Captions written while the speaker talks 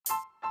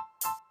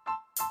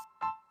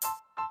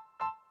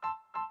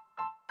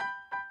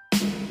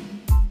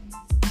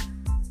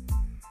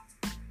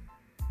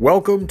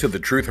Welcome to the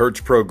Truth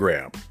Hurts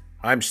program.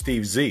 I'm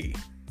Steve Z.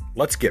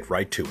 Let's get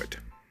right to it.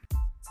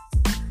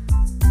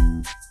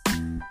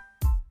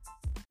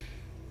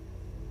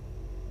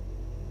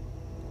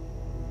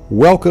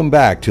 Welcome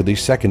back to the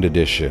second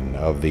edition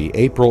of the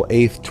April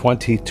 8th,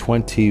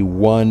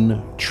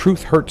 2021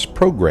 Truth Hurts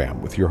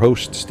program with your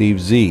host,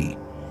 Steve Z.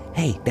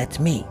 Hey, that's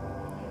me.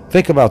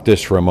 Think about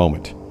this for a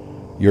moment.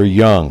 You're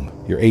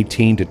young. You're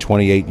 18 to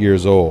 28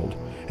 years old.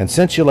 And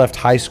since you left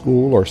high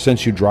school or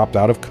since you dropped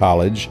out of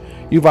college,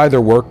 you've either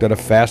worked at a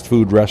fast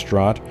food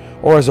restaurant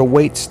or as a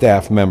wait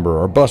staff member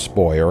or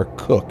busboy or a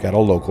cook at a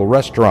local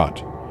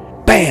restaurant.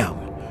 Bam!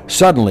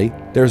 Suddenly,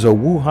 there's a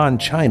Wuhan,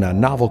 China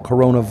novel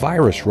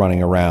coronavirus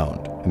running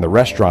around, and the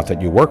restaurant that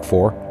you work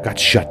for got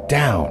shut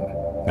down.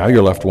 Now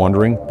you're left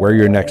wondering where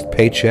your next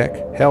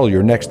paycheck, hell,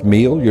 your next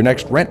meal, your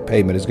next rent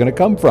payment is going to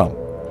come from.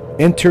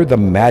 Enter the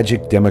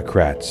magic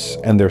Democrats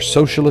and their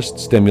socialist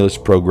stimulus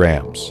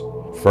programs.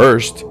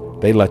 First,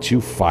 they let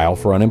you file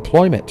for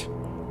unemployment,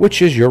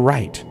 which is your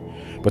right.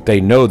 But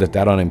they know that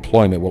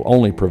unemployment will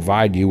only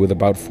provide you with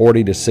about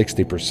 40 to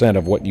 60%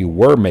 of what you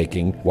were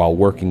making while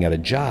working at a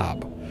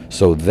job.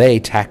 So they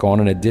tack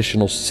on an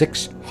additional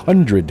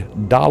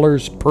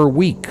 $600 per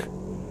week.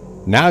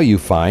 Now you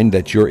find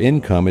that your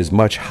income is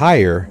much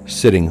higher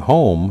sitting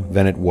home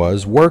than it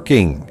was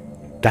working.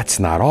 That's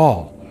not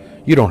all.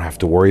 You don't have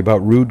to worry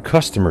about rude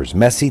customers,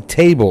 messy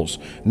tables,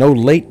 no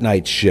late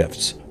night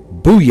shifts.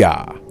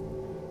 Booyah!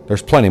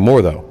 There's plenty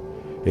more though.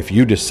 If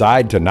you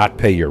decide to not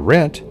pay your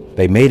rent,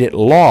 they made it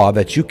law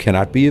that you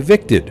cannot be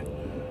evicted.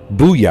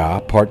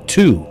 Booyah Part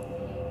 2.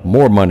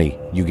 More money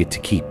you get to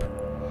keep.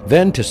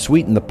 Then to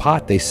sweeten the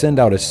pot, they send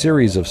out a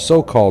series of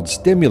so-called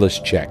stimulus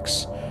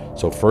checks.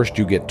 So first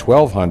you get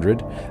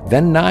 $1,200,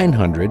 then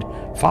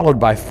 $900, followed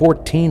by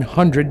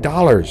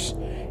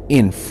 $1,400.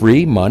 In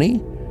free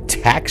money?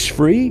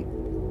 Tax-free?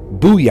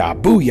 Booyah,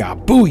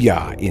 booyah,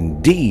 booyah,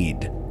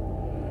 indeed.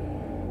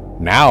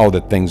 Now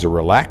that things are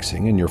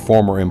relaxing and your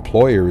former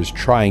employer is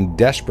trying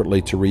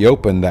desperately to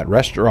reopen that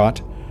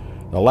restaurant,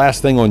 the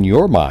last thing on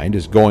your mind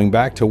is going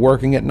back to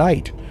working at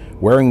night,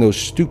 wearing those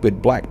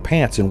stupid black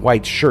pants and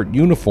white shirt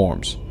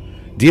uniforms,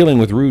 dealing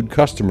with rude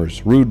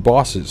customers, rude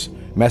bosses,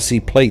 messy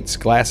plates,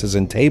 glasses,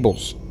 and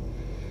tables.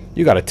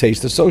 You got a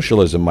taste of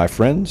socialism, my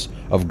friends,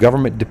 of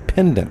government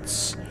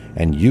dependence,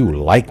 and you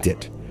liked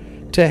it.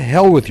 To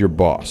hell with your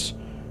boss.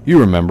 You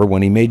remember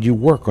when he made you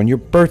work on your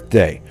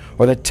birthday,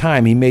 or the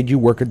time he made you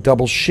work a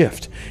double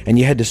shift, and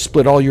you had to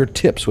split all your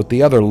tips with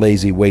the other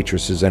lazy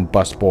waitresses and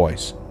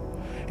busboys.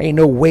 Ain't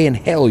no way in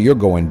hell you're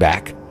going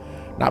back.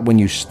 Not when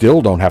you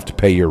still don't have to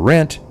pay your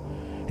rent,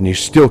 and you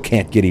still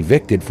can't get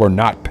evicted for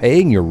not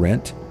paying your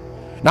rent.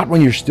 Not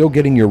when you're still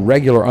getting your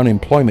regular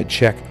unemployment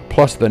check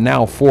plus the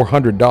now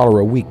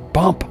 $400 a week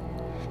bump.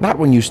 Not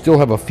when you still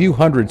have a few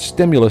hundred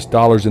stimulus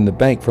dollars in the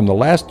bank from the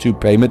last two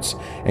payments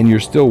and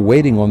you're still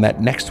waiting on that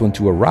next one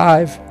to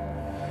arrive.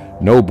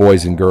 No,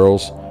 boys and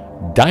girls,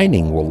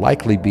 dining will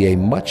likely be a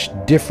much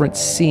different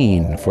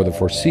scene for the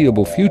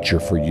foreseeable future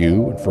for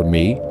you and for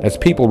me, as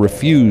people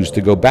refuse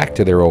to go back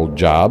to their old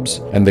jobs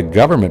and the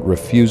government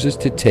refuses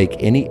to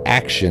take any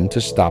action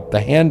to stop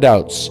the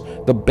handouts,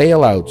 the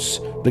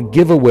bailouts, the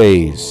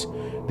giveaways,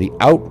 the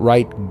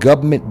outright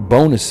government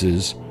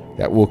bonuses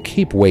that will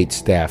keep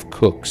waitstaff,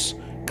 cooks,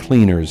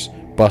 cleaners,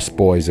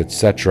 busboys,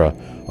 etc.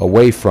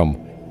 away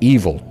from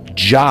evil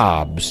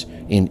jobs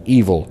in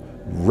evil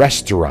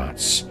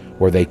restaurants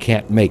where they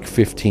can't make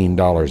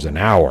 $15 an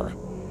hour.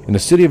 In the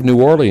city of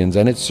New Orleans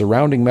and its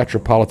surrounding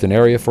metropolitan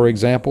area, for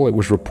example, it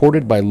was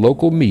reported by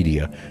local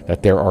media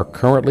that there are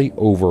currently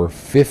over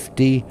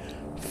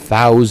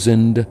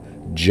 50,000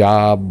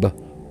 job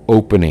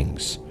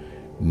openings,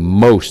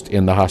 most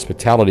in the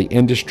hospitality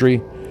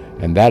industry,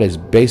 and that has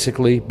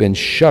basically been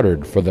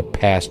shuttered for the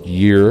past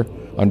year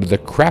under the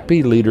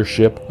crappy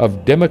leadership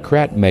of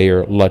Democrat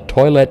Mayor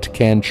LaToilette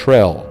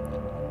Cantrell,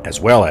 as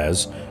well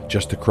as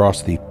just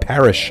across the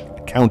parish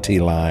county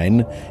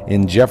line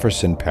in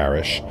Jefferson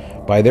Parish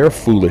by their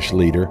foolish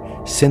leader,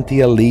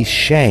 Cynthia Lee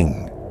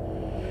Sheng.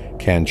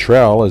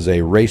 Cantrell is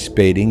a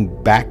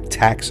race-baiting, back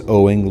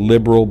tax-owing,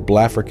 liberal,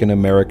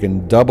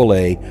 Blafrican-American,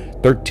 AA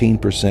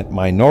 13%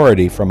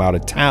 minority from out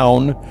of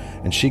town,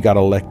 and she got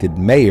elected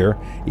mayor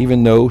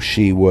even though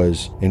she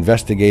was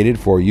investigated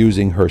for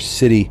using her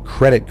city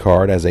credit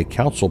card as a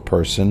council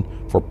person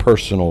for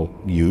personal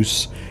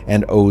use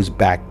and owes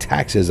back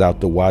taxes out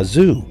the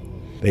wazoo.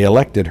 They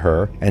elected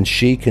her, and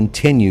she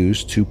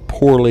continues to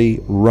poorly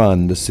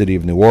run the city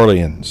of New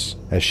Orleans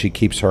as she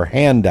keeps her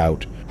hand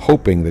out,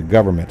 hoping the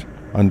government,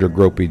 under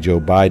gropey Joe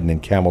Biden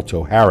and Camel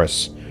Toe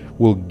Harris,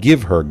 will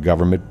give her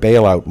government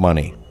bailout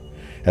money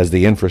as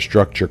the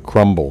infrastructure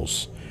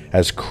crumbles,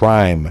 as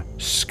crime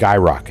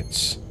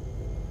skyrockets.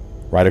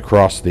 Right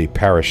across the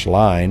parish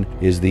line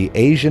is the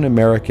Asian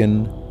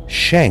American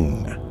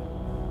Sheng,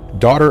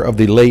 daughter of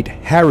the late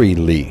Harry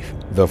Lee,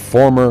 the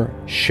former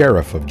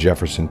sheriff of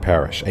Jefferson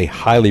Parish, a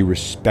highly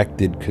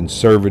respected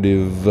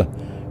conservative,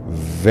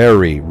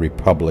 very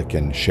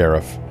Republican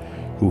sheriff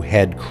who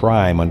had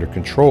crime under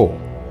control.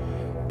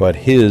 But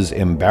his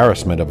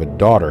embarrassment of a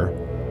daughter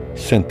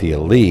Cynthia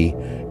Lee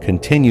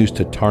continues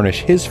to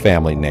tarnish his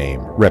family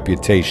name,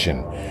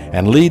 reputation,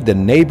 and lead the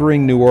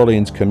neighboring New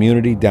Orleans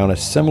community down a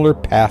similar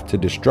path to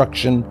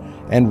destruction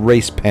and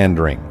race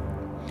pandering.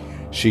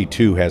 She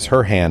too has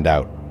her hand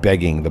out,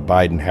 begging the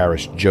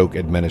Biden-Harris joke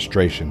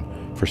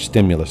administration for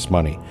stimulus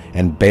money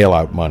and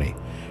bailout money,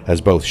 as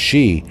both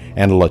she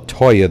and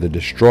LaToya the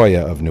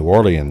Destroyer of New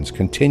Orleans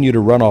continue to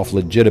run off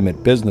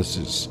legitimate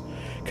businesses,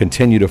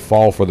 continue to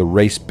fall for the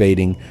race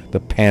baiting, the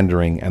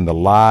pandering, and the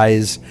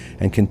lies,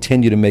 and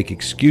continue to make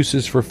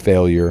excuses for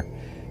failure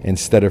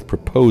instead of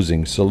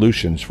proposing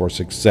solutions for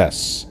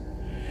success.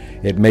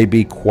 It may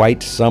be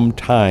quite some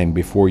time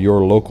before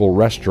your local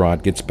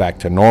restaurant gets back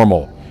to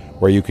normal,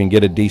 where you can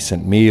get a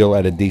decent meal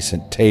at a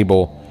decent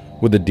table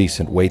with a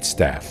decent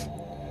waitstaff.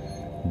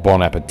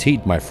 Bon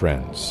appetit, my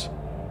friends,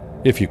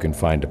 if you can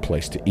find a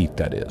place to eat,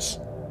 that is.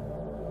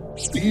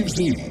 Steve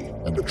Zee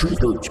and the Truth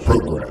Hurts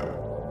program.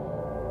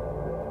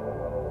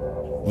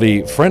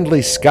 The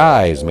friendly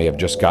skies may have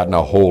just gotten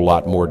a whole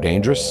lot more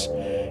dangerous.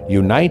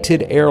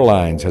 United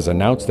Airlines has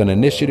announced an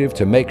initiative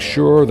to make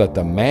sure that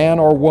the man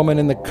or woman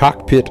in the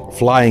cockpit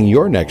flying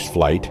your next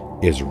flight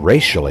is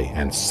racially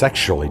and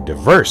sexually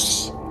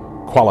diverse.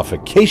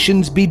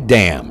 Qualifications be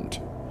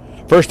damned.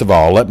 First of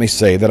all, let me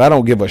say that I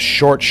don't give a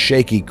short,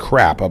 shaky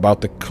crap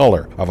about the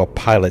color of a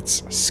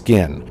pilot's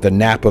skin, the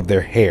nap of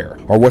their hair,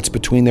 or what's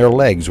between their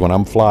legs when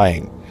I'm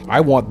flying.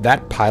 I want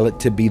that pilot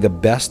to be the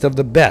best of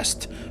the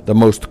best, the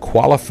most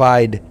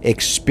qualified,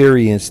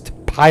 experienced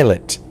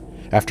pilot.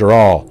 After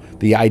all,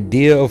 the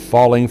idea of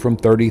falling from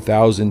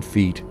 30,000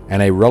 feet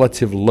and a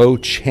relative low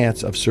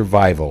chance of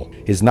survival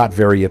is not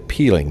very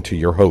appealing to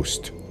your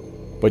host.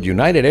 But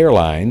United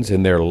Airlines,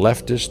 in their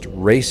leftist,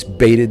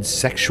 race-baited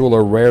sexual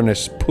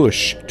awareness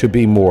push to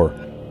be more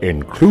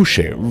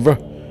inclusive,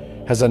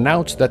 has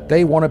announced that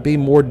they want to be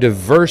more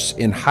diverse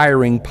in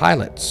hiring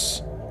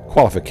pilots.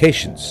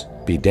 Qualifications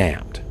be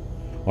damned.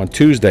 On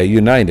Tuesday,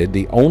 United,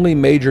 the only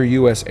major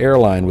U.S.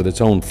 airline with its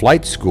own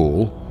flight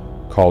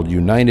school, called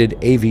United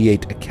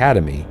Aviate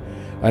Academy,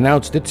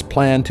 announced its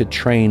plan to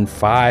train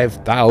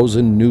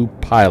 5,000 new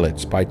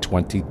pilots by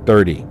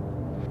 2030.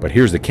 But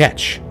here's the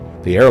catch.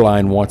 The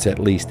airline wants at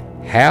least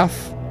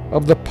half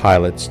of the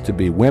pilots to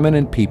be women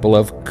and people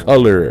of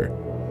color.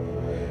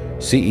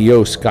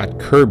 CEO Scott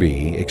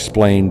Kirby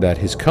explained that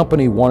his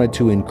company wanted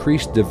to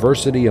increase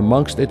diversity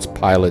amongst its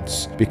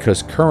pilots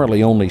because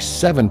currently only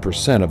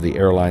 7% of the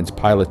airline's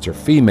pilots are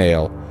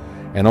female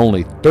and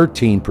only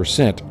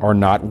 13% are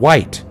not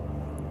white.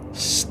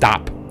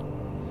 Stop.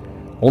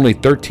 Only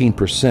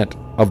 13%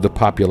 of the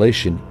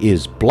population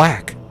is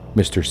black,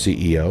 Mr.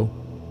 CEO.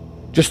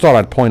 Just thought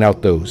I'd point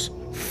out those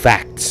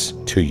facts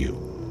to you.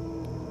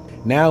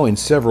 Now, in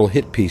several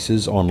hit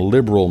pieces on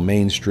liberal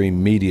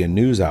mainstream media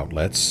news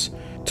outlets,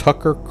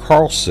 Tucker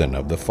Carlson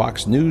of the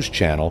Fox News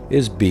Channel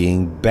is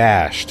being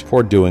bashed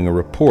for doing a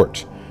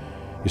report.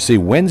 You see,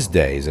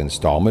 Wednesday's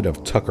installment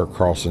of Tucker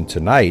Carlson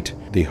Tonight,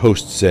 the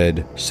host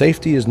said,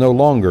 "Safety is no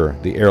longer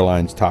the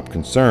airline's top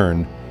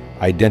concern.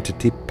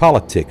 Identity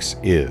politics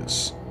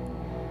is."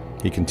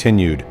 He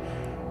continued,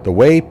 "The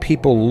way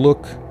people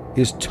look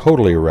is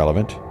totally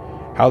irrelevant.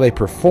 How they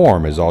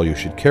perform is all you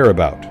should care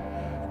about.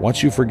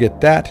 Once you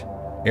forget that,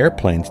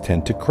 airplanes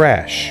tend to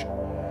crash.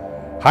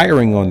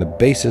 Hiring on the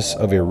basis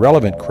of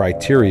irrelevant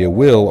criteria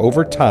will,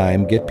 over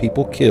time, get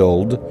people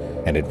killed,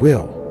 and it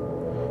will.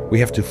 We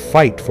have to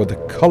fight for the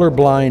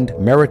colorblind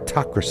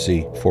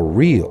meritocracy for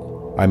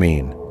real. I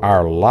mean,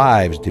 our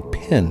lives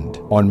depend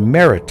on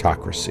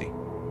meritocracy."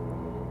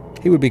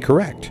 He would be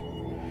correct.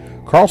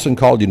 Carlson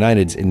called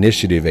United's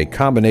initiative a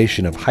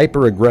combination of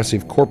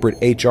hyper-aggressive corporate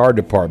HR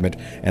department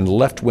and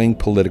left-wing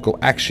political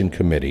action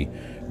committee,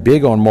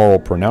 big on moral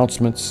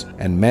pronouncements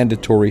and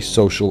mandatory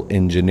social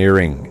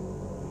engineering.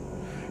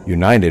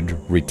 United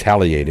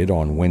retaliated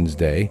on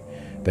Wednesday.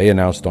 They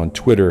announced on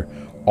Twitter,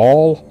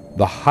 "All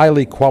the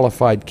highly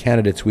qualified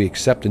candidates we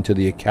accept into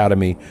the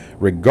Academy,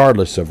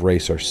 regardless of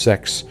race or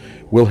sex,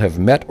 will have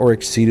met or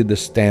exceeded the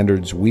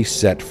standards we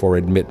set for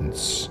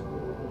admittance."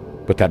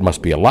 But that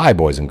must be a lie,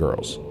 boys and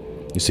girls.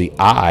 You see,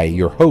 I,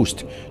 your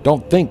host,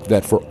 don't think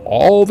that for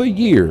all the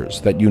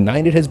years that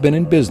United has been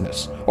in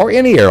business, or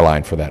any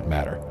airline for that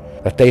matter,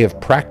 that they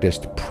have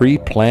practiced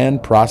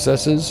pre-planned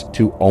processes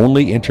to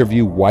only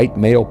interview white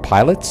male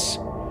pilots.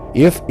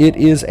 If it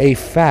is a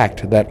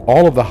fact that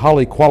all of the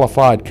highly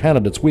qualified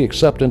candidates we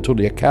accept into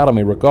the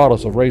Academy,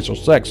 regardless of race or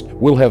sex,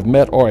 will have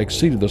met or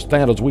exceeded the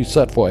standards we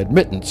set for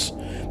admittance,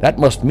 that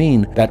must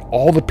mean that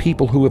all the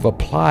people who have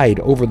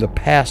applied over the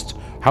past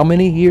how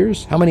many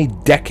years, how many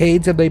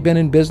decades have they been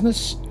in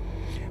business?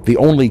 The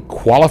only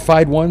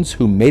qualified ones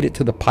who made it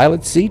to the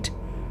pilot seat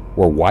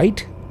were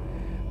white?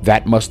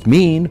 That must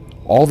mean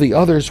all the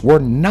others were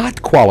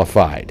not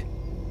qualified.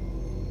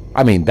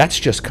 I mean, that's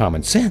just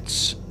common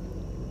sense.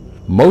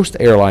 Most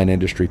airline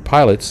industry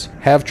pilots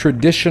have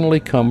traditionally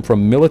come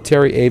from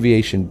military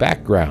aviation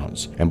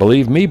backgrounds, and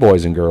believe me,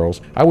 boys and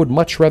girls, I would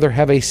much rather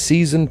have a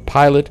seasoned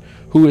pilot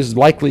who has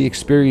likely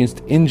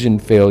experienced engine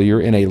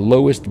failure in a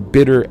lowest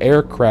bidder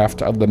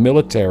aircraft of the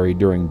military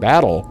during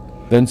battle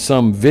than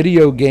some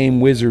video game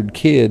wizard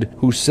kid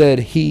who said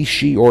he,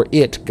 she, or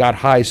it got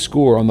high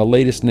score on the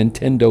latest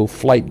Nintendo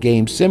flight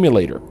game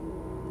simulator.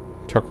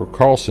 Tucker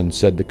Carlson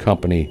said the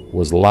company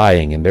was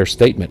lying in their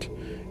statement,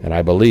 and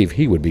I believe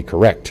he would be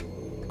correct.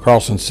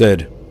 Carlson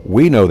said,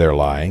 "We know they're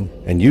lying,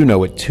 and you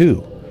know it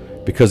too,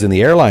 because in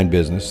the airline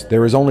business,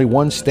 there is only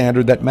one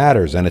standard that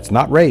matters, and it's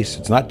not race,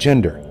 it's not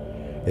gender,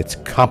 it's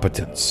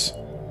competence."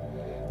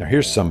 Now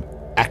here's some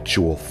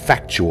actual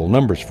factual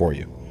numbers for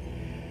you.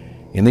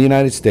 In the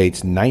United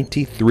States,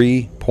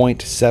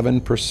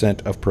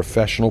 93.7% of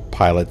professional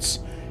pilots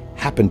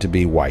happen to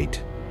be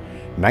white.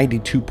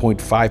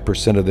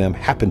 92.5% of them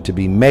happen to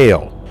be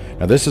male.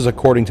 Now this is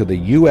according to the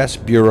U.S.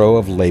 Bureau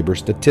of Labor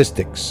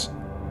Statistics.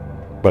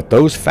 But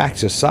those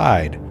facts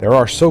aside, there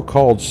are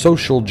so-called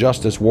social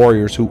justice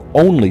warriors who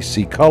only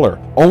see color,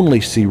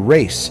 only see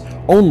race,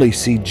 only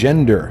see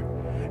gender.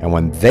 And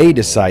when they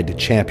decide to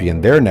champion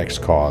their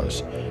next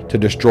cause, to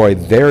destroy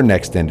their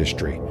next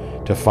industry,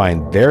 to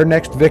find their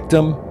next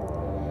victim,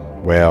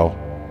 well,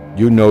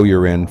 you know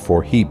you're in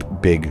for heap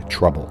big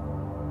trouble.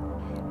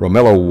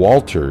 Romello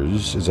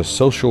Walters is a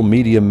social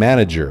media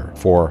manager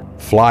for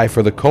Fly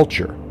for the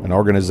Culture, an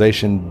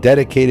organization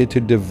dedicated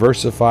to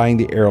diversifying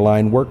the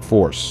airline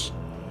workforce.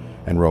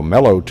 And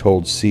Romello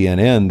told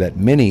CNN that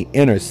many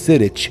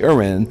inner-city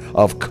children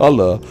of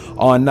color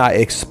are not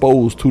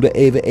exposed to the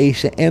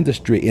aviation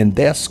industry in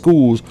their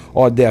schools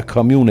or their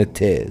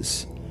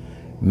communities.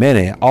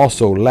 Many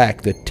also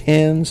lack the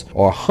tens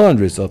or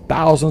hundreds of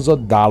thousands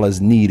of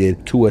dollars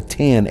needed to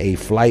attend a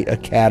flight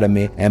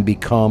academy and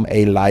become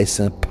a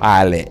licensed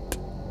pilot.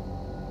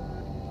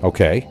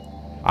 Okay,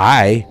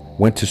 I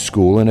went to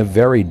school in a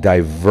very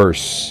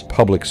diverse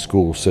public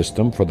school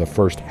system for the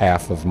first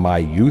half of my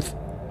youth.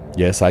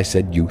 Yes, I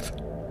said youth.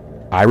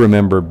 I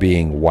remember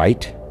being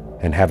white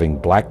and having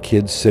black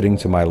kids sitting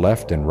to my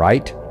left and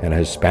right, and a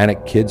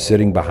Hispanic kid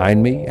sitting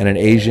behind me, and an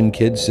Asian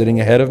kid sitting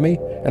ahead of me,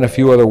 and a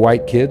few other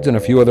white kids, and a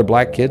few other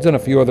black kids, and a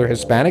few other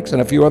Hispanics,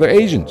 and a few other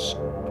Asians.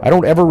 I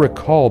don't ever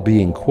recall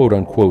being,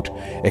 quote-unquote,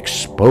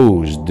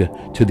 exposed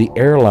to the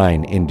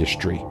airline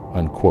industry,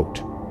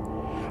 unquote.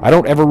 I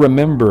don't ever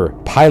remember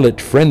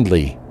Pilot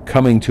Friendly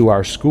coming to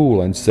our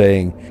school and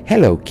saying,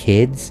 "Hello,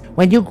 kids.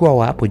 When you grow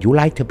up, would you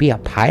like to be a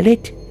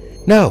pilot?"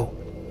 No.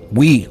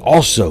 We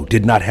also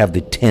did not have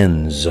the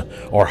tens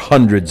or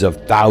hundreds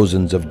of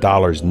thousands of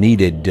dollars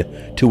needed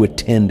to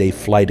attend a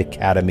flight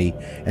academy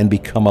and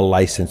become a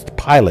licensed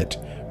pilot,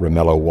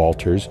 Romello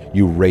Walters,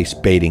 you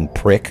race-baiting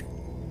prick.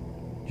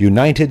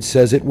 United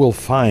says it will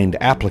find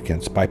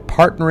applicants by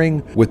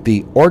partnering with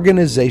the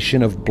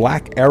Organization of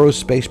Black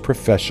Aerospace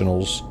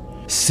Professionals,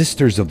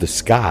 Sisters of the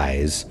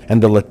Skies,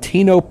 and the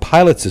Latino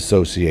Pilots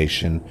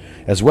Association,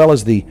 as well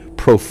as the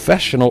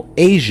Professional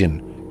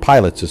Asian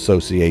Pilots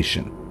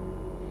Association.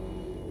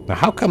 Now,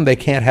 how come they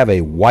can't have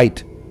a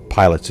white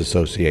pilots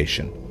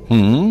association?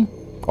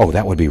 Oh,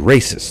 that would be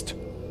racist.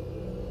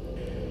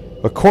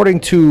 According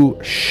to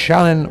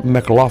Shannon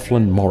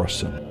McLaughlin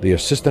Morrison, the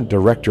Assistant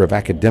Director of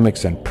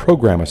Academics and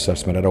Program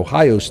Assessment at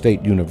Ohio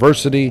State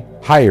University,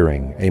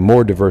 hiring a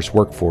more diverse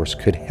workforce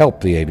could help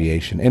the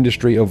aviation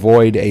industry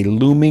avoid a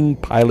looming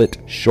pilot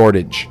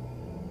shortage.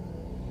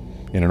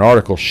 In an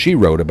article she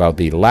wrote about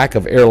the lack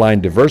of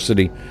airline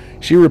diversity,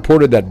 she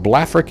reported that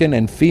Blafrican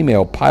and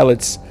female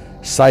pilots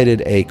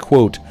cited a,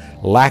 quote,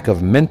 lack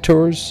of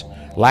mentors,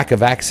 lack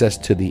of access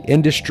to the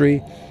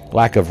industry,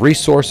 lack of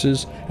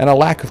resources, and a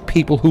lack of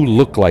people who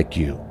look like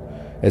you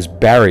as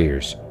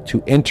barriers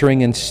to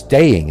entering and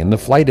staying in the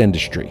flight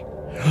industry.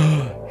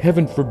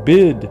 Heaven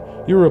forbid,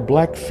 you're a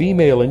black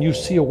female and you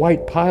see a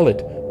white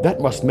pilot.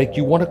 That must make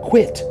you want to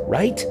quit,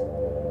 right?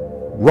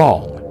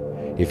 Wrong.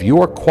 If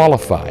you are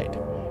qualified,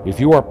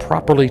 if you are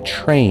properly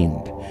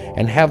trained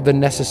and have the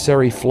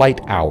necessary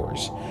flight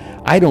hours,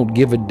 I don't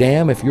give a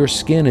damn if your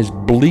skin is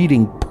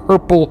bleeding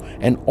purple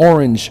and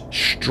orange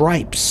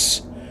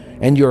stripes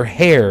and your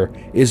hair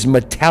is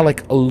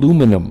metallic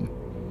aluminum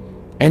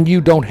and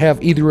you don't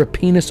have either a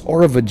penis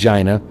or a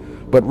vagina,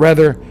 but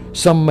rather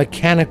some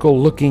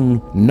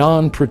mechanical-looking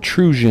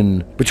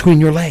non-protrusion between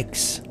your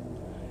legs,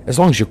 as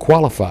long as you're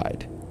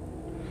qualified.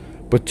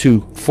 But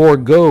to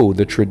forego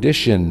the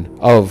tradition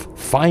of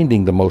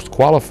finding the most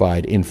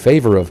qualified in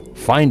favor of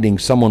finding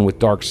someone with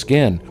dark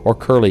skin or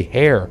curly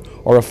hair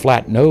or a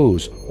flat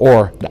nose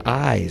or the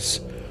eyes,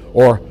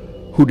 or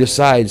who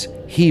decides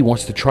he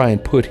wants to try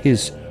and put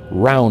his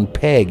round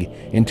peg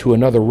into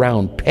another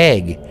round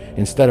peg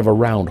instead of a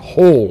round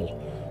hole,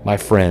 my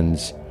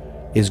friends,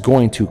 is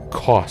going to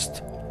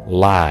cost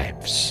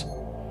lives.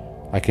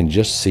 I can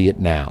just see it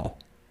now.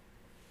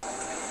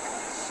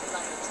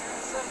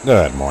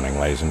 Good morning,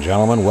 ladies and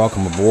gentlemen.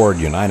 Welcome aboard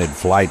United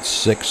Flight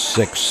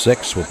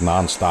 666 with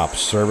nonstop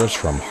service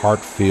from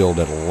Hartfield,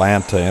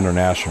 Atlanta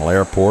International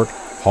Airport,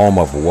 home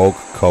of woke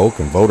coke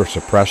and voter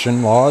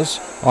suppression laws,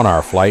 on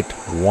our flight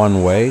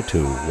one way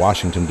to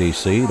Washington,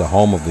 D.C., the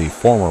home of the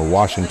former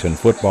Washington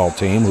football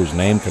team whose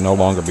name can no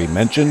longer be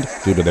mentioned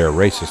due to their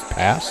racist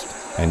past,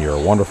 and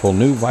your wonderful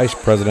new Vice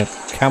President,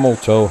 Camel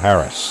Toe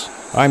Harris.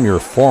 I'm your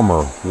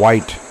former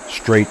white,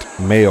 straight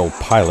male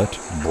pilot,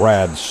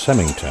 Brad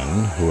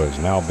Semington, who has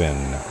now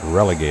been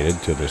relegated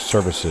to the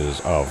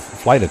services of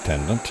flight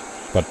attendant.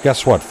 But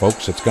guess what,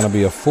 folks? It's going to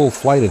be a full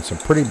flight in some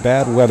pretty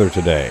bad weather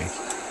today.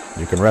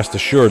 You can rest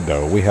assured,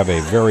 though, we have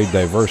a very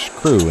diverse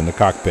crew in the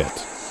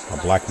cockpit. A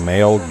black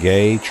male,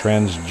 gay,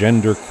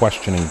 transgender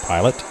questioning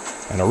pilot,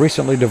 and a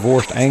recently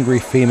divorced angry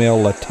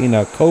female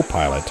Latina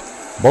co-pilot,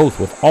 both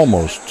with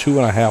almost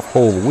 2.5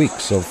 whole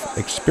weeks of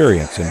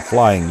experience in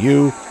flying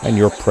you and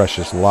your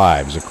precious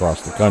lives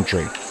across the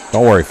country.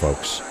 Don't worry,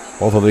 folks.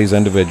 Both of these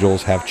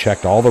individuals have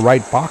checked all the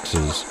right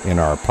boxes in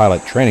our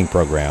pilot training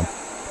program,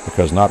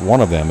 because not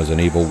one of them is an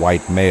evil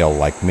white male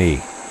like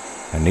me,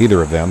 and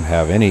neither of them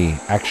have any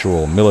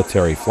actual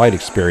military flight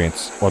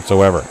experience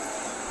whatsoever.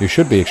 You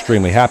should be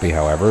extremely happy,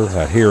 however,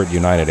 that here at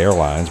United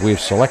Airlines we've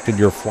selected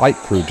your flight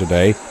crew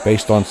today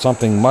based on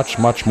something much,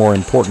 much more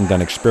important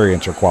than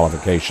experience or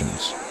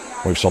qualifications.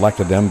 We've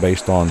selected them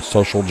based on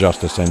social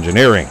justice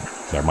engineering.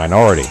 They're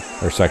minority,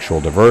 they're sexual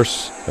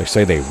diverse. They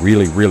say they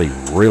really, really,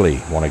 really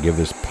want to give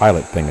this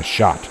pilot thing a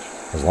shot,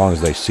 as long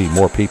as they see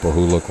more people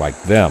who look like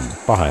them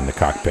behind the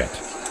cockpit.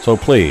 So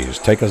please,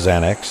 take a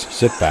Xanax,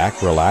 sit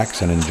back,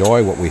 relax, and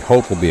enjoy what we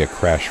hope will be a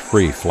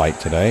crash-free flight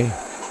today,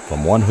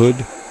 from one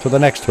hood to the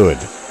next hood.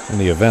 In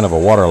the event of a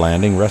water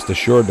landing, rest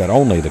assured that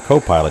only the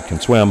co-pilot can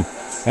swim,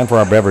 and for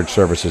our beverage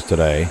services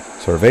today,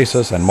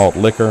 cervezas and malt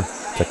liquor,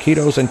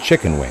 taquitos and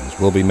chicken wings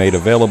will be made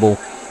available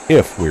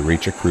if we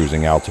reach a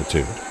cruising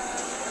altitude.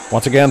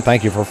 Once again,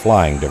 thank you for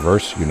flying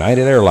diverse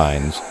United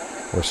Airlines,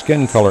 where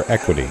skin color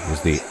equity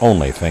is the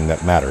only thing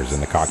that matters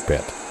in the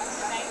cockpit.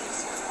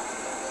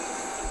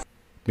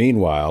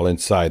 Meanwhile,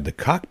 inside the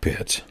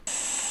cockpit...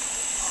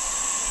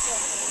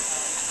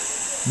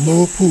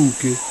 Lil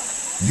Pookie,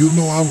 you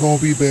know I'm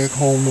gonna be back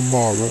home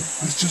tomorrow.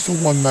 It's just a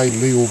one-night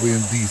layover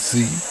in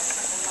D.C.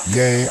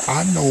 Yeah,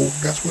 I know,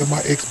 that's where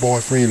my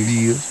ex-boyfriend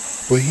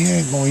lives, but he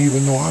ain't gonna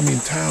even know I'm in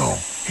town.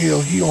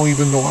 Hell, he don't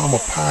even know I'm a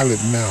pilot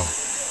now.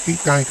 He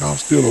think I'm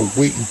still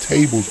waiting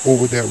tables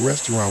over that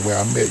restaurant where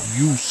I met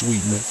you,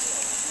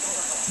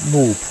 sweetness.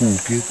 No,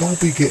 Pookie, don't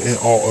be getting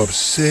all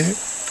upset.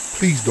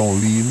 Please don't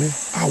leave me.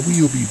 I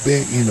will be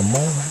back in the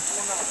morning.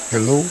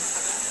 Hello?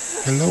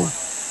 Hello?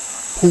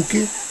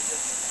 Pookie?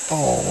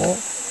 Aww.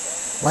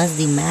 What's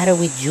the matter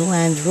with you,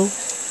 Andrew?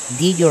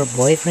 Did your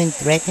boyfriend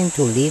threaten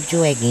to leave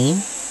you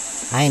again?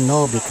 I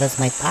know, because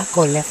my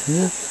Paco left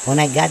me when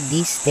I got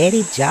this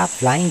steady job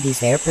flying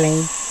this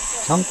airplane.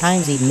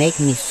 Sometimes it makes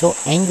me so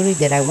angry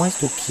that I want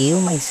to kill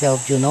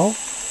myself, you know?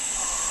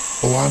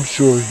 Oh, I'm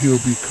sure he'll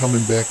be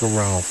coming back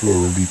around,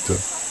 Floralita.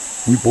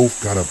 We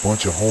both got a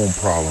bunch of home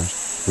problems,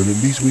 but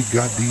at least we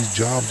got these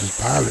jobs as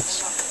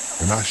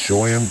pilots. And I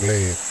sure am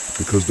glad,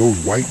 because those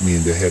white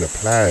men that had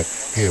applied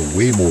had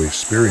way more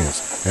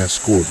experience and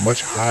scored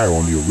much higher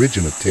on the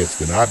original test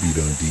than I be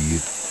done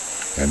did.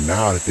 And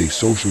now that they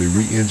socially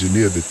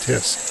re-engineered the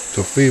tests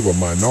to favor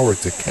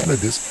minority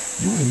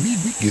candidates, you and me,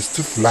 we gets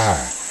to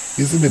fly.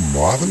 Isn't it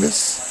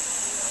marvelous?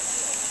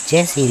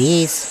 Yes, it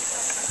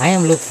is. I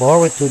am looking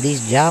forward to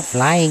this job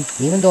flying,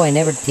 even though I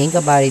never think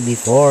about it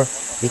before,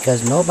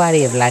 because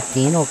nobody of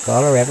Latino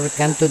color ever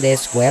come to the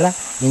escuela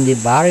in the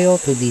barrio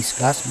to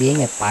discuss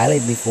being a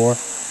pilot before.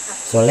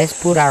 So let's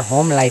put our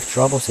home life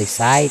troubles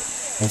aside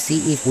and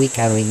see if we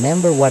can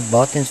remember what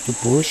buttons to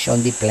push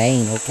on the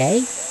plane,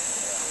 okay?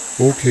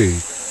 Okay,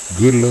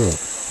 good luck.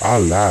 Our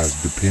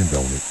lives depend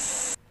on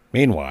it.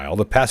 Meanwhile,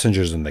 the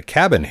passengers in the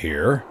cabin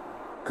here...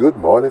 Good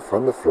morning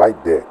from the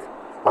flight deck.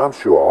 I'm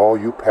sure all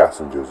you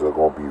passengers are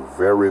going to be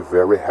very,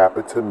 very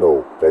happy to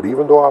know that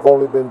even though I've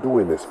only been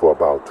doing this for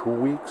about 2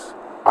 weeks,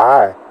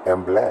 I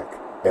am black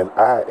and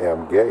I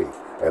am gay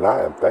and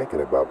I am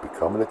thinking about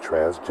becoming a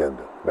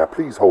transgender. Now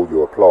please hold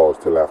your applause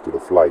till after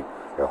the flight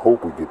and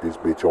hope we get this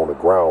bitch on the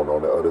ground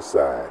on the other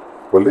side.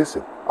 But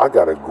listen, I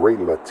got a great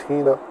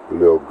Latina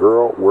little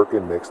girl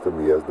working next to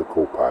me as the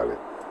co-pilot,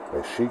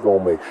 and she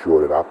gonna make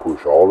sure that I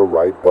push all the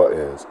right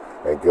buttons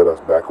and get us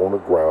back on the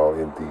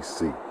ground in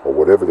D.C. or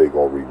whatever they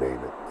gonna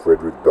rename it,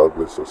 Frederick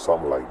Douglass or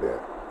something like that.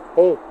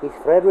 Hey, is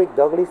Frederick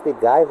Douglass the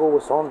guy who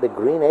was on the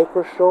Green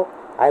Acres show?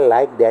 I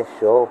like that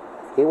show.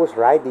 He was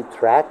riding the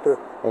tractor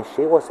and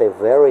she was a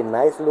very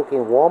nice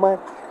looking woman.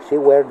 She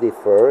wear the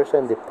furs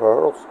and the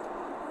pearls.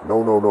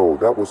 No,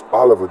 that was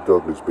Oliver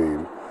Douglas,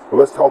 baby. But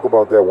let's talk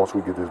about that once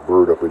we get this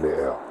bird up in the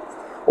air.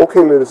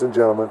 Okay, ladies and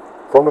gentlemen,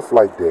 from the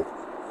flight deck,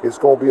 it's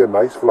gonna be a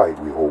nice flight,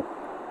 we hope.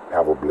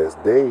 Have a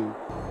blessed day.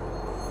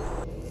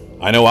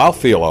 I know I'll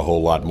feel a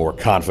whole lot more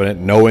confident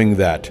knowing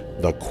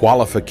that the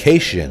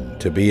qualification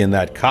to be in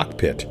that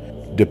cockpit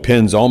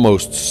depends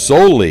almost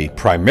solely,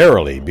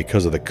 primarily,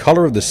 because of the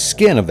color of the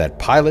skin of that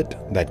pilot,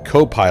 that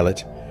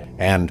co-pilot,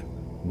 and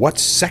what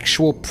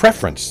sexual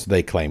preference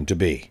they claim to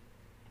be.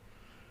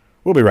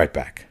 We'll be right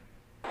back.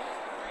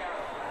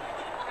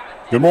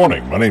 Good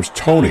morning, my name's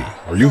Tony.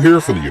 Are you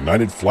here for the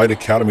United Flight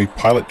Academy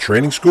Pilot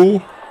Training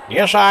School?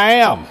 Yes, I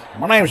am.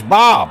 My name's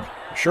Bob.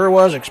 It sure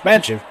was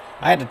expensive.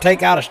 I had to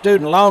take out a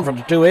student loan for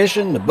the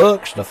tuition, the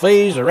books, the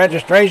fees, the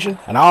registration,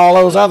 and all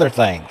those other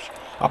things.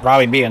 I'll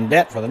probably be in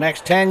debt for the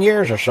next 10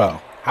 years or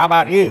so. How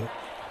about you?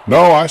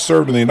 No, I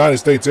served in the United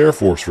States Air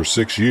Force for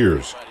 6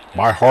 years.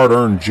 My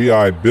hard-earned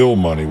GI Bill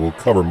money will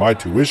cover my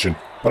tuition,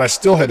 but I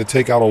still had to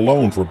take out a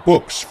loan for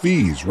books,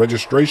 fees,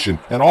 registration,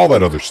 and all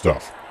that other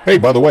stuff. Hey,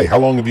 by the way, how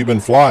long have you been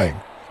flying?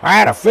 I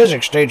had a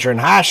physics teacher in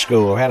high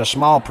school who had a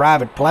small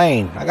private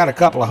plane. I got a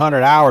couple of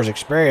 100 hours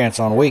experience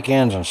on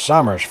weekends and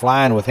summers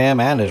flying with him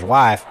and his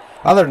wife.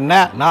 Other than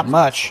that, not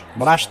much,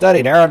 but I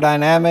studied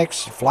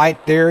aerodynamics,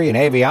 flight theory, and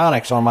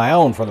avionics on my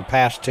own for the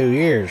past 2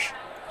 years.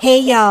 Hey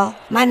y'all,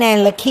 my name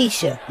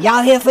Lakeisha.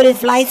 Y'all here for this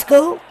flight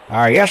school?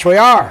 Yes, we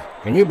are.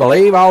 Can you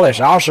believe all this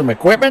awesome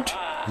equipment?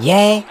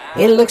 Yeah,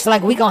 it looks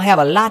like we gonna have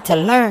a lot to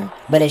learn,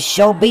 but it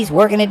sure beats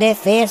working at that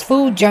fast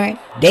food joint.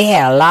 They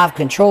had a lot of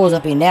controls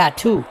up in there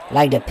too,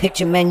 like the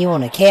picture menu on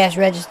the cash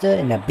register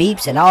and the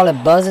beeps and all the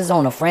buzzers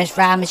on the french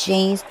fry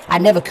machines. I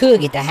never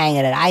could get the hang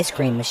of that ice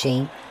cream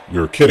machine.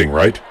 You're kidding,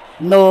 right?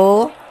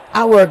 No,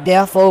 I worked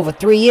there for over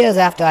 3 years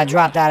after I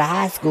dropped out of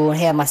high school and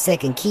had my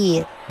second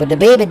kid. But the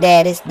baby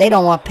daddies, they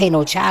don't want to pay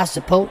no child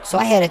support, so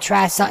I had to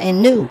try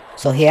something new.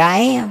 So here I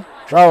am.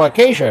 So,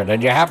 Lakeisha,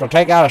 did you have to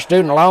take out a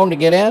student loan to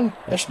get in?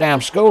 This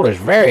damn school is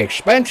very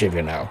expensive,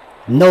 you know.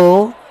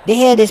 No, they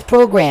had this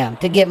program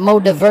to get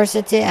more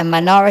diversity and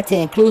minority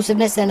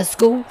inclusiveness in the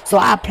school, so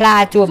I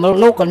applied to a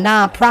local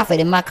non-profit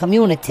in my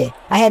community.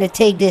 I had to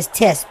take this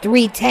test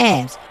 3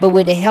 times, but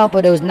with the help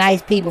of those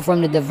nice people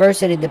from the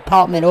diversity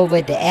department over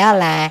at the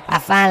airline, I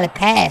finally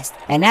passed.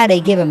 And now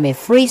they giving me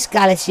free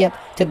scholarship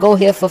to go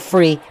here for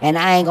free, and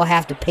I ain't gonna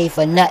have to pay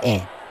for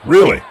nothing.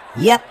 Really?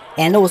 Yep,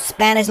 and those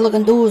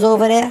Spanish-looking dudes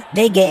over there,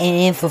 they getting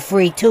in for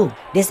free too.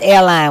 This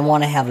airline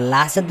want to have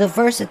lots of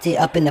diversity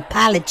up in the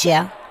pilot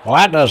chair. Well,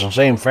 that doesn't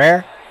seem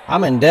fair.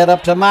 I'm in debt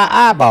up to my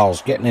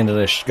eyeballs getting into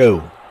this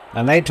school.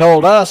 And they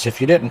told us if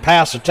you didn't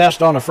pass the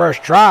test on the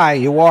first try,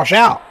 you wash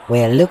out.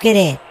 Well, look at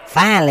it.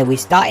 Finally, we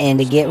starting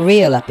to get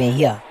real up in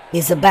here.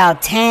 It's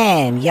about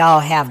time y'all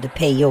have to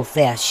pay your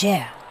fair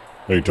share.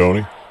 Hey,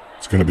 Tony,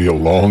 it's going to be a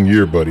long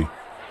year, buddy.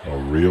 A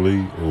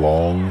really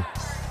long,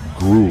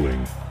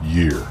 grueling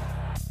year.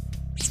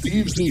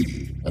 Steve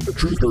Z and the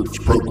Truth Hurts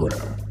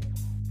program.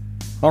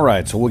 All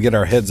right, so we'll get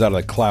our heads out of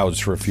the clouds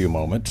for a few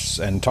moments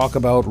and talk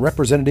about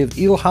Representative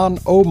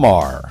Ilhan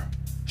Omar.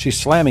 She's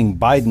slamming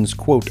Biden's,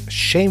 quote,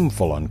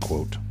 shameful,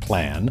 unquote,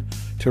 plan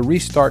to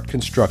restart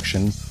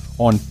construction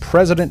on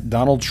President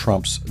Donald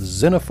Trump's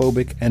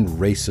xenophobic and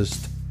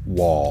racist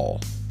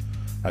wall.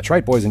 That's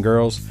right, boys and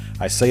girls.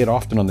 I say it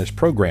often on this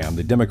program.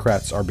 The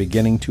Democrats are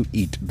beginning to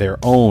eat their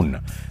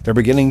own. They're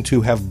beginning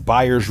to have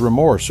buyer's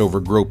remorse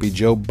over Gropey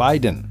Joe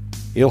Biden.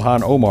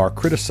 Ilhan Omar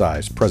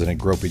criticized President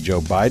Gropey Joe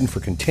Biden for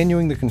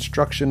continuing the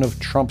construction of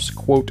Trump's,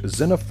 quote,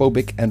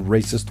 xenophobic and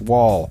racist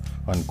wall,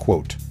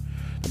 unquote.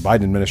 The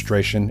Biden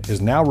administration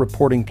is now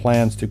reporting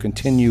plans to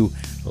continue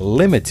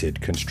limited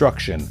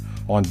construction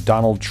on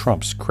Donald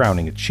Trump's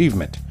crowning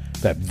achievement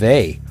that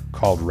they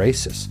called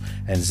racist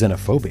and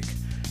xenophobic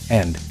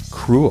and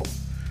cruel.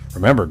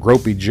 Remember,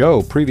 Gropey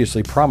Joe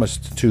previously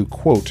promised to,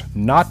 quote,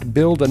 not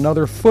build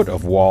another foot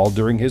of wall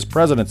during his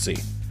presidency.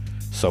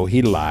 So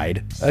he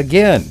lied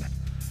again.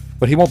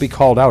 But he won't be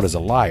called out as a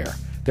liar.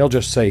 They'll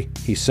just say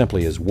he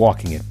simply is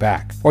walking it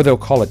back, or they'll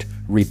call it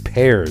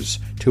repairs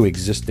to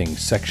existing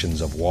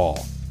sections of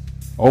wall.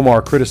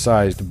 Omar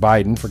criticized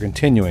Biden for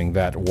continuing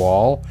that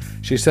wall.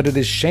 She said it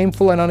is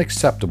shameful and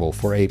unacceptable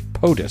for a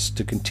POTUS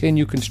to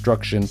continue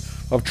construction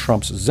of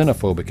Trump's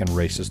xenophobic and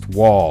racist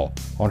wall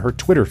on her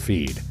Twitter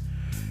feed.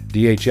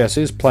 DHS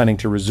is planning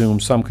to resume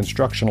some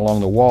construction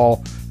along the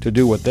wall to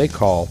do what they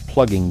call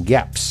plugging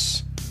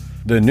gaps.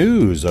 The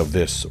news of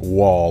this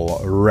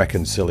wall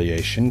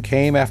reconciliation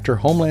came after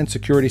Homeland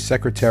Security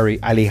Secretary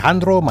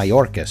Alejandro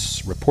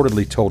Mayorkas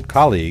reportedly told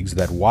colleagues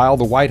that while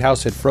the White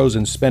House had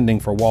frozen spending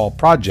for wall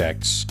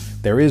projects,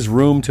 there is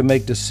room to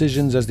make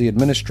decisions as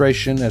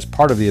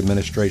part of the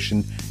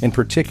administration, in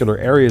particular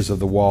areas of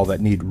the wall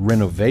that need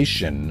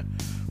renovation,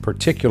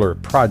 particular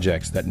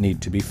projects that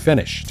need to be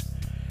finished.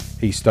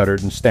 He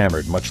stuttered and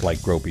stammered, much like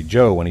Gropey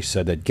Joe, when he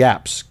said that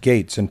gaps,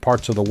 gates, and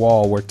parts of the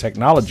wall where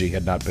technology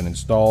had not been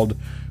installed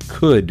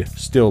could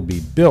still be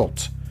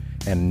built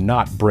and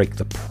not break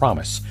the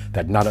promise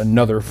that not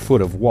another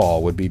foot of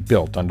wall would be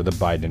built under the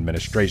Biden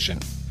administration.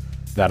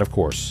 That, of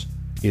course,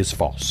 is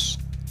false.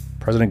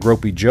 President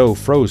Gropey Joe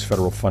froze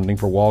federal funding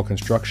for wall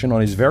construction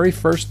on his very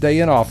first day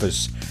in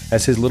office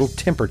as his little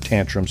temper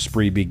tantrum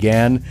spree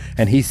began,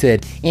 and he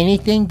said,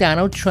 anything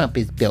Donald Trump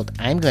has built,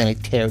 I'm going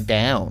to tear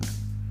down.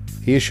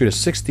 He issued a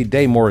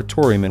 60-day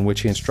moratorium in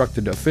which he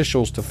instructed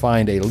officials to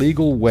find a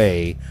legal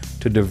way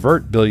to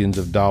divert billions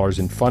of dollars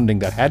in funding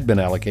that had been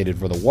allocated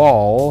for the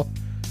wall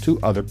to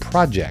other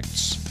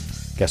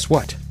projects. Guess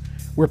what?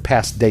 We're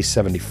past day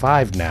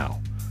 75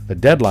 now. The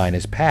deadline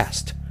is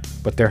passed,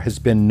 but there has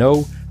been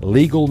no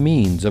legal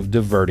means of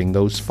diverting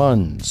those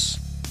funds.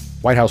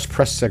 White House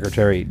Press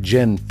Secretary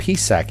Jen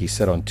Psaki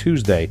said on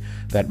Tuesday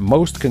that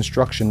most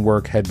construction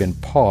work had been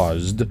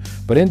paused,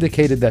 but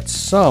indicated that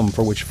some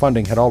for which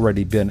funding had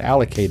already been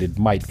allocated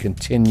might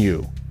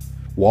continue.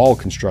 Wall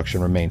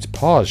construction remains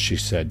paused, she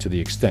said, to the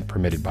extent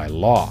permitted by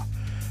law.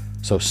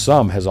 so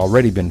some has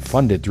already been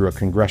funded through a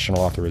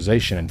congressional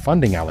authorization and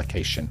funding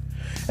allocation.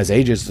 As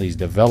agencies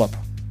develop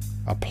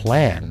a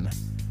plan,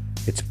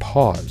 it's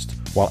paused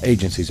while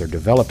agencies are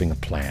developing a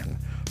plan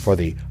for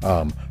the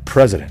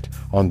president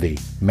on the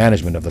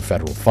management of the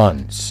federal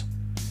funds.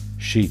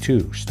 She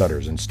too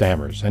stutters and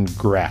stammers and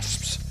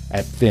grasps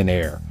at thin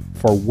air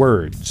for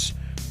words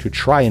to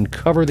try and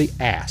cover the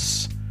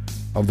ass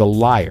of the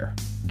liar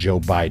Joe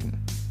Biden,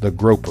 the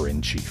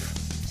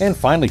groper-in-chief. And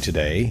finally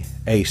today,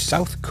 a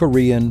South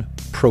Korean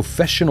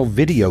professional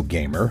video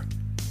gamer,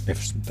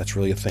 if that's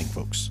really a thing,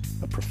 folks,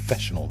 a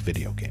professional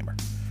video gamer.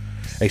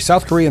 A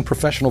South Korean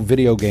professional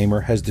video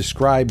gamer has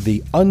described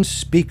the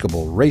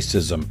unspeakable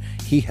racism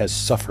he has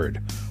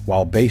suffered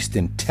while based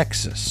in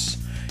Texas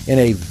in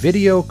a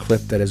video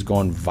clip that has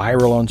gone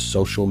viral on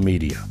social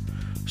media,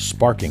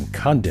 sparking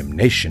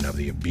condemnation of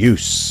the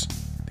abuse.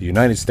 The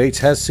United States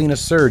has seen a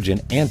surge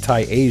in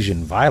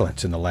anti-Asian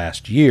violence in the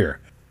last year,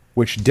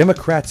 which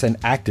Democrats and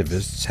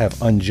activists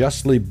have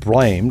unjustly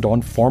blamed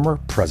on former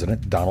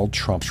President Donald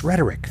Trump's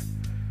rhetoric,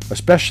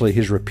 especially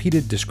his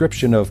repeated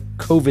description of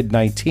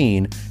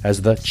COVID-19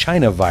 as the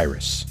China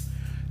virus.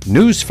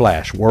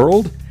 Newsflash,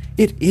 world,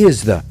 it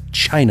is the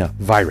China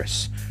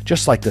virus,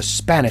 just like the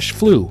Spanish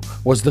flu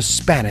was the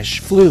Spanish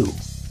flu.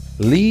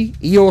 Lee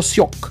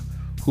Eo-seok,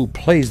 who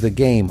plays the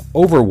game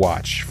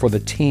Overwatch for the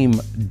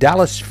team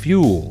Dallas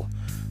Fuel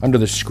under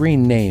the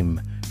screen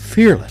name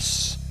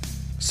Fearless,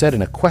 said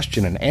in a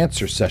question and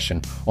answer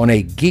session on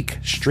a geek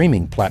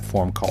streaming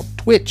platform called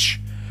Twitch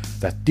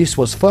that this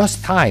was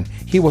first time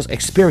he was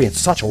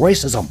experienced such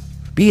racism.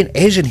 Being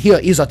Asian here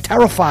is a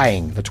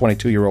terrifying, the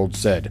 22-year-old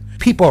said.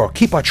 People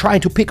keep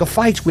trying to pick a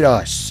fight with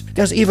us.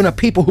 There's even a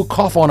people who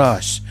cough on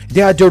us.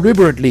 They are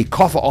deliberately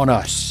cough on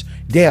us.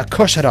 They are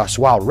curse at us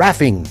while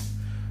laughing.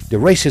 The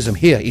racism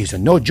here is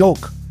no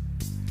joke.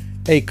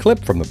 A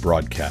clip from the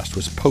broadcast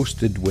was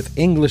posted with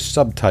English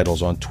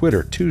subtitles on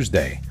Twitter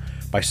Tuesday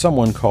by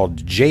someone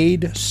called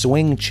Jade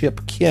Swing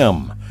Chip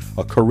Kim,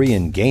 a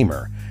Korean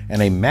gamer,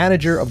 and a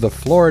manager of the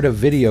Florida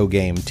video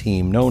game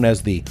team known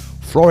as the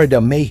Florida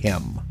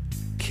Mayhem.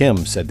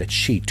 Kim said that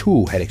she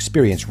too had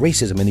experienced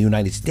racism in the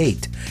United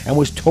States and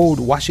was told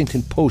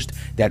Washington Post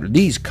that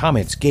these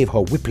comments gave her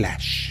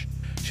whiplash.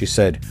 She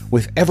said,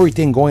 "With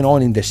everything going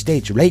on in the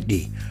States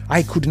lately,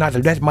 I could not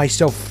let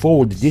myself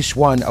fold this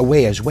one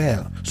away as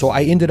well, so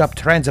I ended up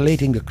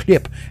translating the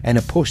clip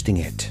and posting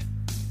it."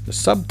 The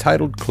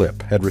subtitled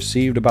clip had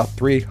received about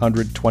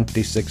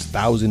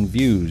 326,000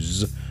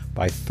 views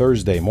by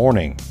Thursday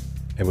morning.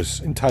 It was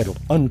entitled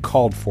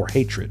Uncalled For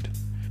Hatred.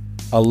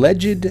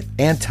 Alleged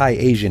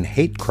anti-Asian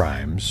hate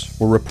crimes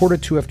were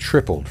reported to have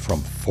tripled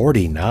from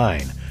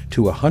 49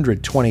 to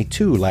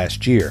 122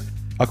 last year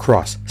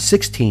across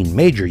 16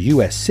 major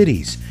U.S.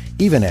 cities,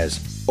 even as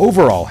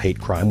overall hate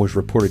crime was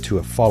reported to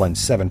have fallen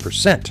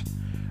 7%.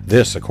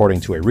 This,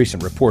 according to a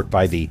recent report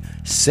by the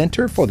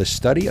Center for the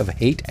Study of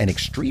Hate and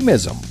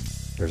Extremism.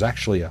 There's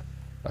actually a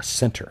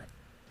center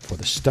for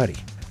the study.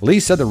 Lee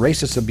said the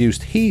racist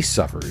abuse he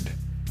suffered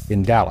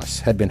in Dallas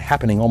had been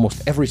happening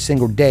almost every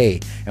single day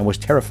and was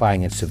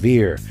terrifying and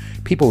severe.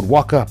 People would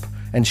walk up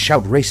and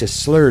shout racist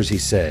slurs, he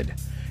said,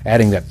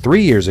 adding that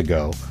 3 years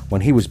ago,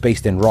 when he was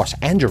based in Los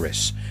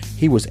Angeles,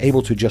 he was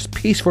able to just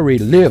peacefully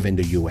live in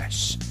the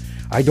U.S.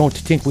 I don't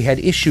think we had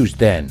issues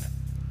then.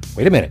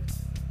 Wait a minute.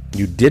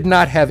 You did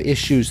not have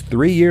issues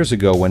 3 years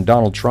ago when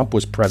Donald Trump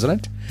was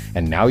president,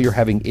 and now you're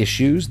having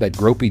issues that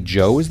Gropey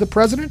Joe is the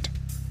president?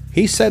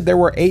 He said there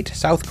were 8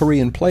 South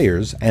Korean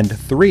players and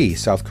 3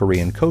 South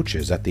Korean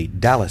coaches at the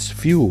Dallas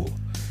Fuel.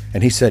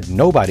 And he said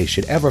nobody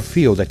should ever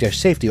feel that their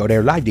safety or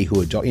their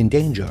livelihoods are in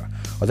danger,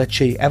 or that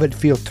they ever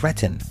feel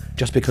threatened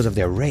just because of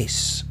their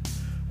race.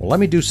 Well, let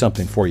me do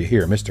something for you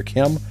here, Mr.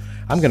 Kim.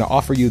 I'm going to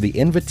offer you the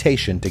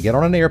invitation to get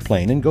on an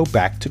airplane and go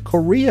back to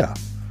Korea.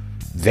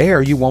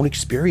 There you won't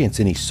experience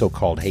any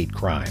so-called hate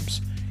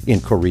crimes in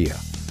Korea,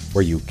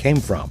 where you came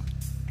from.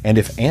 And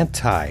if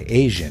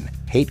anti-Asian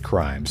hate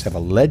crimes have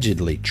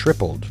allegedly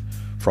tripled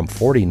from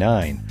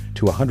 49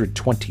 to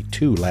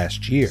 122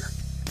 last year,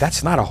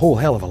 that's not a whole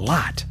hell of a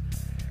lot,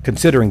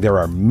 considering there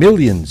are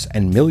millions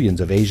and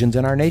millions of Asians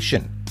in our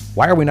nation.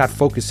 Why are we not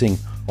focusing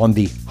on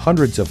the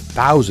hundreds of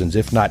thousands,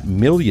 if not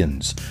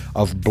millions,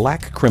 of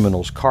black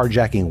criminals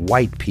carjacking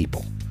white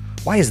people?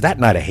 Why is that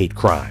not a hate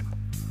crime?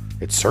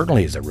 It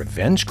certainly is a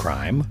revenge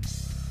crime.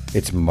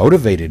 It's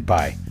motivated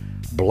by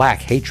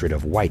black hatred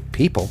of white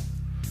people,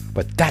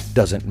 but that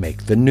doesn't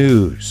make the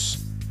news.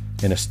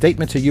 In a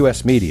statement to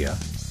U.S. media,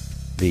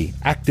 the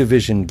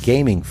Activision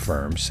gaming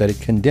firm said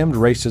it condemned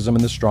racism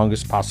in the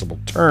strongest possible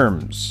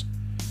terms.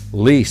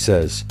 Lee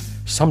says,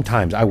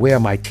 "Sometimes I wear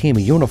my team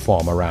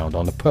uniform around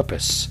on the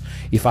purpose.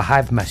 If I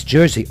have my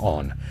jersey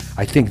on,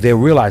 I think they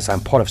realize I'm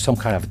part of some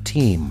kind of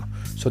team,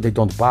 so they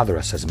don't bother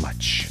us as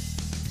much."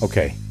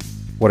 Okay,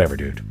 whatever,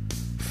 dude.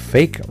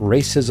 Fake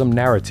racism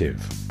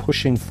narrative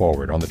pushing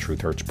forward on the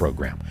Truth Hurts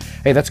program.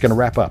 Hey, that's going to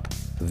wrap up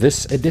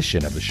this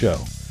edition of the show.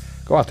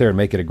 Go out there and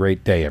make it a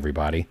great day,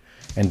 everybody.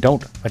 And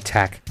don't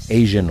attack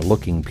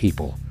Asian-looking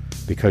people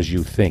because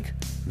you think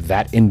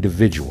that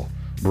individual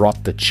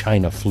brought the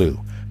China flu.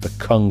 the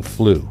Kung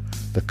Flu,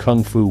 the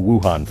Kung Fu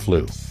Wuhan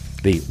flu,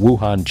 the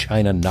Wuhan,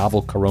 China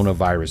novel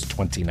coronavirus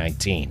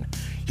 2019.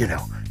 You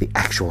know, the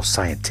actual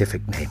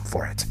scientific name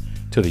for it,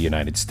 to the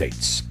United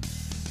States.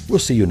 We'll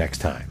see you next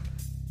time.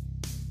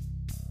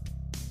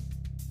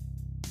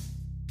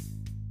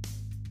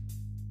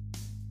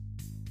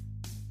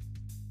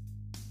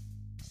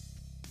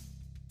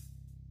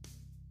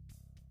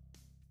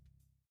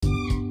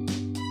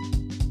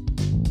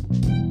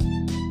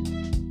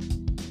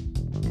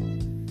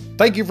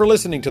 Thank you for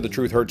listening to the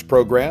Truth Hurts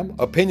program.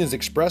 Opinions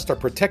expressed are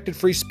protected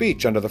free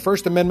speech under the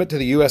First Amendment to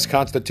the U.S.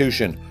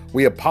 Constitution.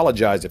 We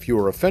apologize if you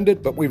were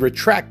offended, but we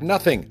retract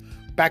nothing.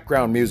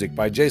 Background music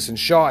by Jason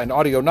Shaw and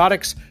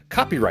Audionautics.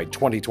 Copyright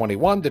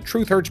 2021, the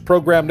Truth Hurts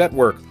Program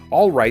Network.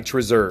 All rights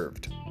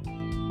reserved.